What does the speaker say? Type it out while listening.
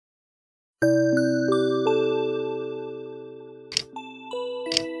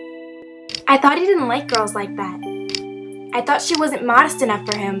I thought he didn't like girls like that. I thought she wasn't modest enough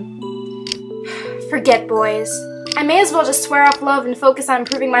for him. Forget boys. I may as well just swear off love and focus on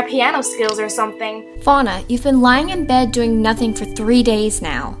improving my piano skills or something. Fauna, you've been lying in bed doing nothing for 3 days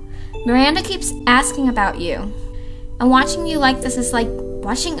now. Miranda keeps asking about you. And watching you like this is like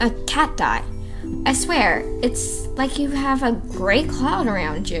watching a cat die. I swear, it's like you have a gray cloud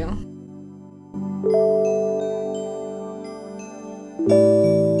around you.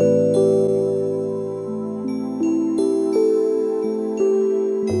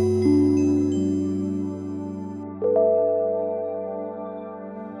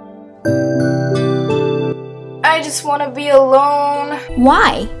 I just want to be alone.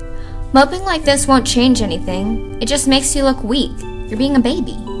 Why? Moping like this won't change anything. It just makes you look weak. You're being a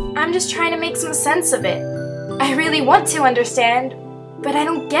baby. I'm just trying to make some sense of it. I really want to understand, but I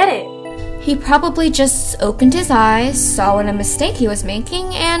don't get it. He probably just opened his eyes, saw what a mistake he was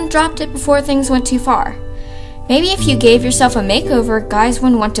making, and dropped it before things went too far. Maybe if you gave yourself a makeover, guys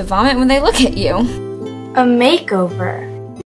wouldn't want to vomit when they look at you. A makeover?